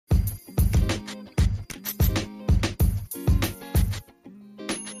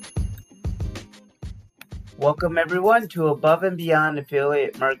Welcome everyone to Above and Beyond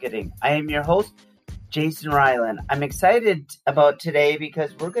Affiliate Marketing. I am your host, Jason Ryland. I'm excited about today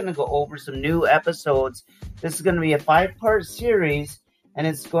because we're going to go over some new episodes. This is going to be a 5-part series, and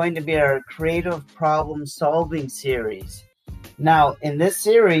it's going to be our creative problem solving series. Now, in this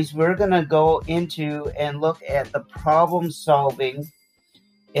series, we're going to go into and look at the problem solving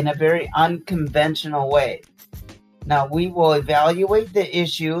in a very unconventional way. Now, we will evaluate the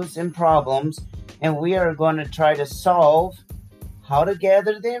issues and problems, and we are going to try to solve how to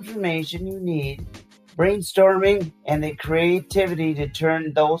gather the information you need, brainstorming, and the creativity to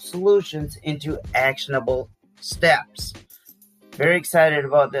turn those solutions into actionable steps. Very excited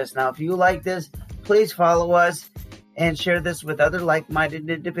about this. Now, if you like this, please follow us and share this with other like-minded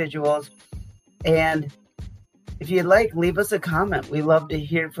individuals. And if you'd like, leave us a comment. We love to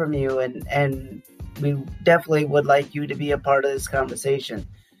hear from you, and we definitely would like you to be a part of this conversation.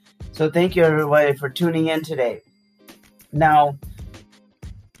 So thank you, everybody, for tuning in today. Now,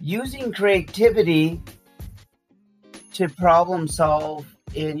 using creativity to problem solve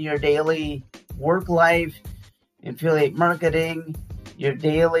in your daily work life, affiliate marketing, your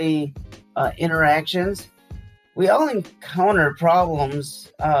daily interactions, we all encounter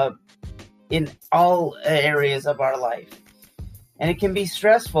problems in all areas of our life. And it can be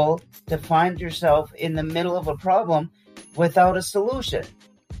stressful to find yourself in the middle of a problem without a solution.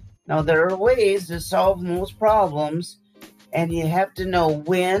 Now, there are ways to solve most problems, and you have to know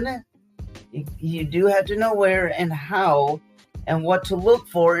when, you do have to know where and how, and what to look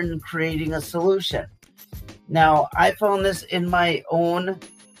for in creating a solution. Now, I found this in my own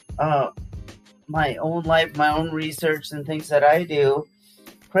life, my own research and things that I do.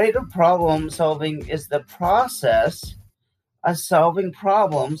 Creative problem solving is the process of solving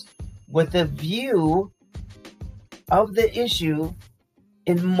problems with a view of the issue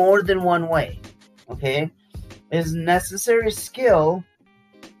in more than one way. Okay? It is a necessary skill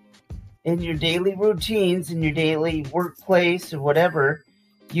in your daily routines, in your daily workplace, or whatever.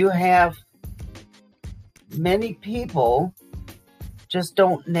 You have many people just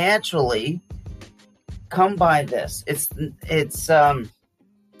don't naturally come by this.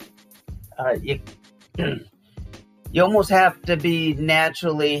 You almost have to be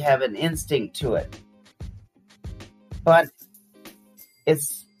naturally have an instinct to it. But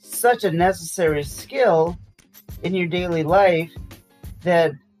it's such a necessary skill in your daily life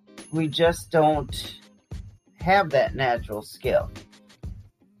that we just don't have that natural skill.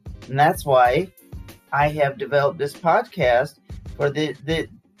 And that's why I have developed this podcast for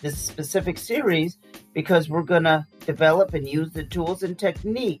this specific series, because we're going to develop and use the tools and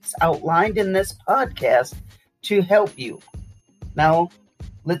techniques outlined in this podcast to help you. Now,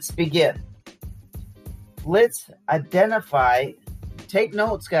 let's begin. Let's identify. Take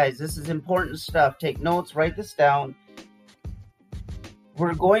notes, guys. This is important stuff. Take notes. Write this down.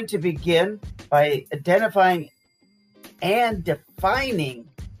 We're going to begin by identifying and defining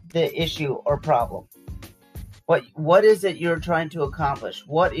the issue or problem. What is it you're trying to accomplish?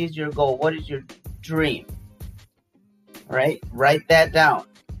 What is your goal? What is your dream? All right? Write that down.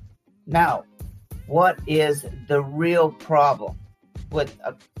 Now, what is the real problem with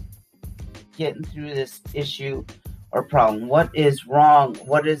getting through this issue or problem? What is wrong?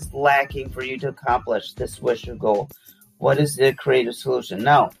 What is lacking for you to accomplish this wish or goal? What is the creative solution?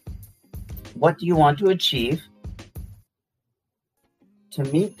 Now, what do you want to achieve to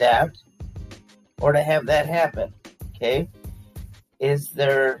meet that or to have that happen? Okay? Is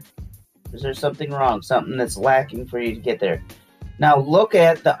there something wrong? Something that's lacking for you to get there? Now, look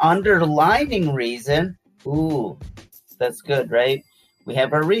at the underlining reason. Ooh, that's good, right? We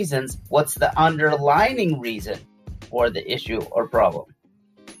have our reasons. What's the underlining reason for the issue or problem?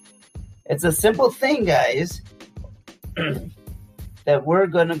 It's a simple thing, guys, that we're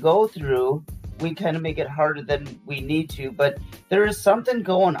going to go through. We kind of make it harder than we need to, but there is something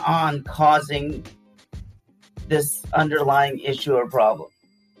going on causing this underlying issue or problem.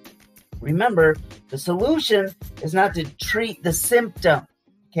 Remember, the solution is not to treat the symptom,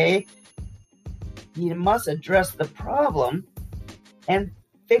 okay? You must address the problem and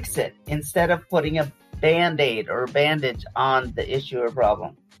fix it instead of putting a Band-Aid or bandage on the issue or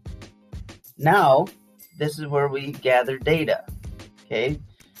problem. Now, this is where we gather data, okay?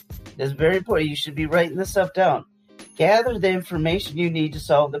 This is very important. You should be writing this stuff down. Gather the information you need to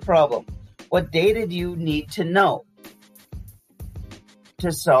solve the problem. What data do you need to know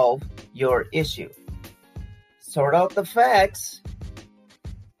to solve your issue? Sort out the facts.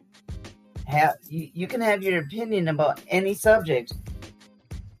 You can have your opinion about any subject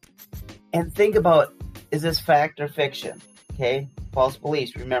and think about, is this fact or fiction? Okay, false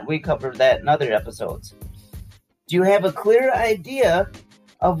beliefs. Remember, we covered that in other episodes. Do you have a clear idea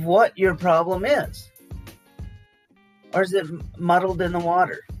of what your problem is? Or is it muddled in the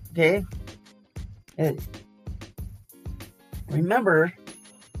water? Okay? Remember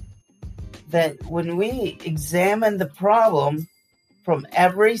that when we examine the problem from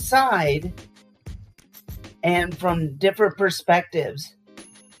every side and from different perspectives,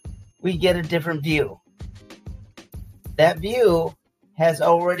 we get a different view. That view has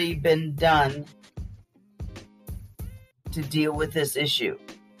already been done to deal with this issue,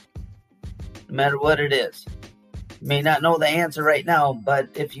 no matter what it is. You may not know the answer right now, but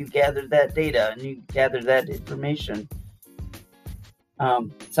if you gather that data and you gather that information,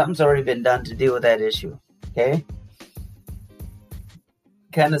 something's already been done to deal with that issue. Okay?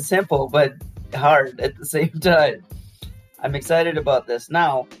 Kind of simple, but hard at the same time. I'm excited about this.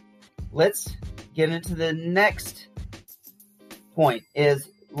 Now, let's get into the next point.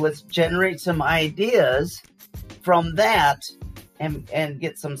 Let's generate some ideas from that and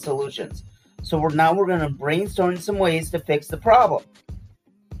get some solutions. So we're going to brainstorm some ways to fix the problem.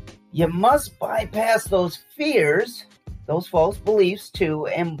 You must bypass those fears, those false beliefs too,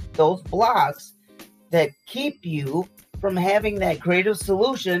 and those blocks that keep you from having that creative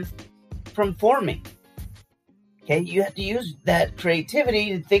solution from forming. Okay, you have to use that creativity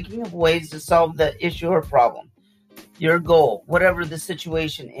in thinking of ways to solve the issue or problem, your goal, whatever the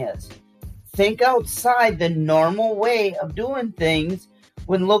situation is. Think outside the normal way of doing things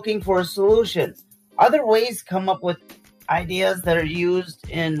when looking for a solution. Other ways come up with ideas that are used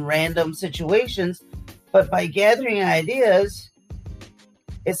in random situations, but by gathering ideas,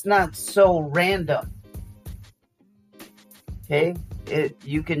 it's not so random. Okay?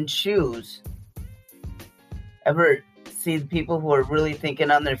 You can choose. Ever see the people who are really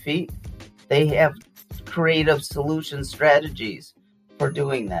thinking on their feet? They have creative solution strategies for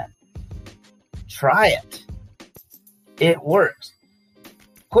doing that. Try it. It works.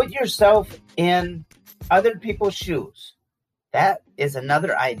 Put yourself in other people's shoes. That is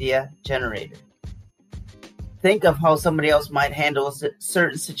another idea generator. Think of how somebody else might handle a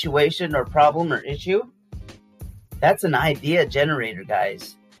certain situation or problem or issue. That's an idea generator,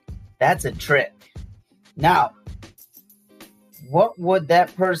 guys. That's a trick. Now, what would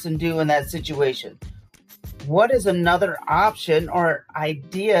that person do in that situation? What is another option or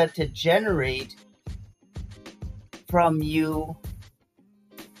idea to generate from you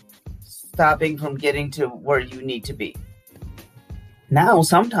stopping from getting to where you need to be? Now,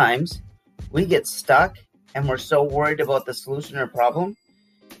 sometimes we get stuck and we're so worried about the solution or problem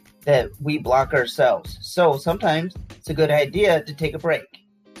that we block ourselves. So sometimes it's a good idea to take a break.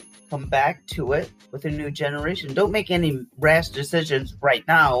 Come back to it with a new generation. Don't make any rash decisions right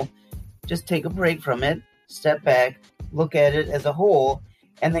now. Just take a break from it, step back, look at it as a whole,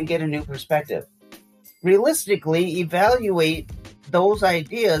 and then get a new perspective. Realistically, evaluate those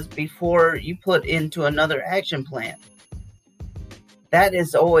ideas before you put into another action plan. That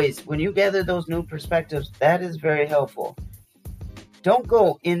is always, when you gather those new perspectives, that is very helpful. Don't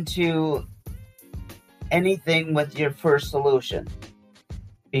go into anything with your first solution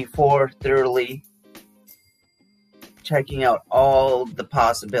before thoroughly checking out all the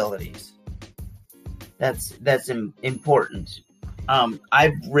possibilities. That's important.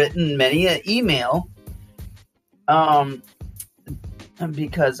 I've written many an email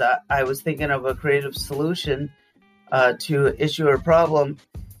because I was thinking of a creative solution to an issue or problem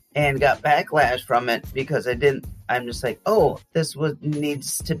and got backlash from it because I'm just like, oh, this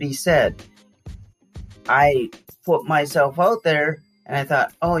needs to be said. I put myself out there and I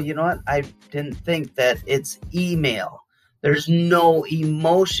thought, oh, you know what? I didn't think that it's email. There's no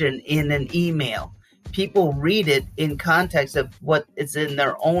emotion in an email. People read it in context of what is in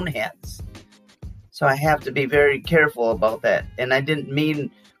their own heads. So I have to be very careful about that. And I didn't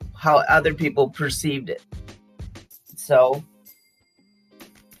mean how other people perceived it. So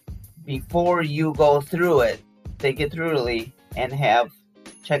before you go through it, think it thoroughly and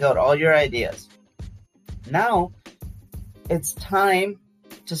check out all your ideas. Now it's time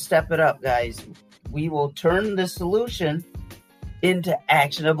to step it up, guys. We will turn the solution into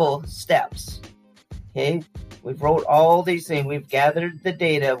actionable steps. Okay? We've wrote all these things. We've gathered the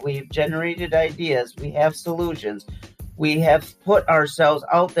data. We've generated ideas. We have solutions. We have put ourselves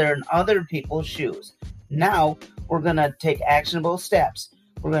out there in other people's shoes. Now we're going to take actionable steps.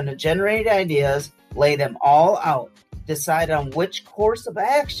 We're going to generate ideas, lay them all out, decide on which course of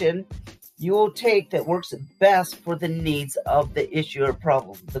action you will take that works best for the needs of the issue or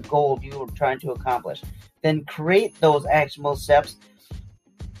problem, the goal you are trying to accomplish. Then create those actionable steps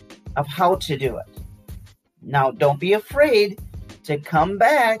of how to do it. Now, don't be afraid to come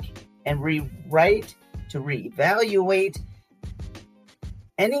back and rewrite, to reevaluate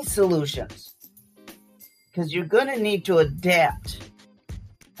any solutions, because you're going to need to adapt.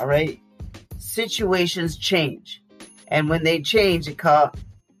 All right? Situations change. And when they change, it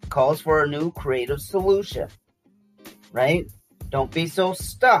calls for a new creative solution. Right? Don't be so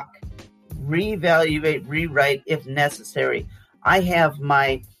stuck. Reevaluate, rewrite if necessary. I have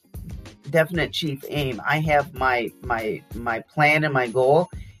my definite chief aim. I have my plan and my goal,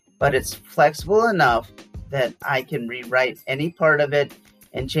 but it's flexible enough that I can rewrite any part of it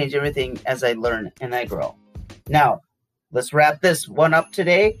and change everything as I learn and I grow. Now, let's wrap this one up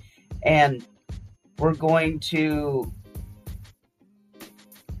today, and we're going to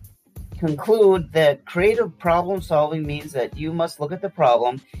conclude that creative problem solving means that you must look at the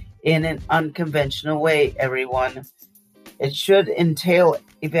problem in an unconventional way, everyone. It should entail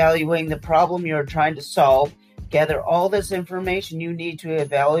evaluating the problem you're trying to solve, gather all this information you need to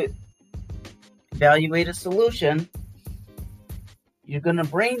evaluate a solution. You're going to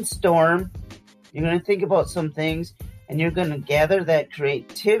brainstorm, you're going to think about some things, and you're going to gather that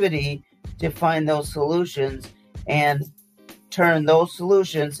creativity to find those solutions and turn those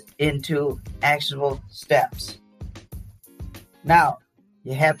solutions into actionable steps. Now,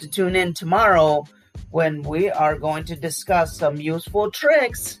 you have to tune in tomorrow when we are going to discuss some useful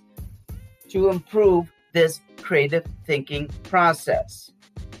tricks to improve this creative thinking process.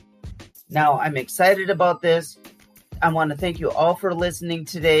 Now, I'm excited about this. I want to thank you all for listening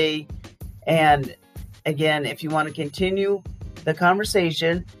today. And again, if you want to continue the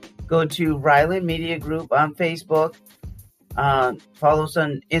conversation, go to Ryland Media Group on Facebook. Follow us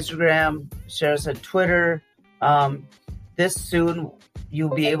on Instagram. Share us on Twitter. This soon,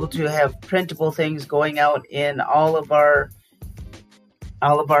 you'll be able to have printable things going out in all of our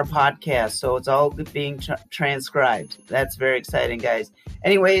podcasts. So it's all being transcribed. That's very exciting, guys.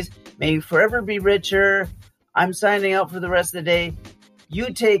 Anyways, may you forever be richer. I'm signing out for the rest of the day.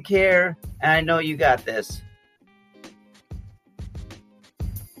 You take care, and I know you got this.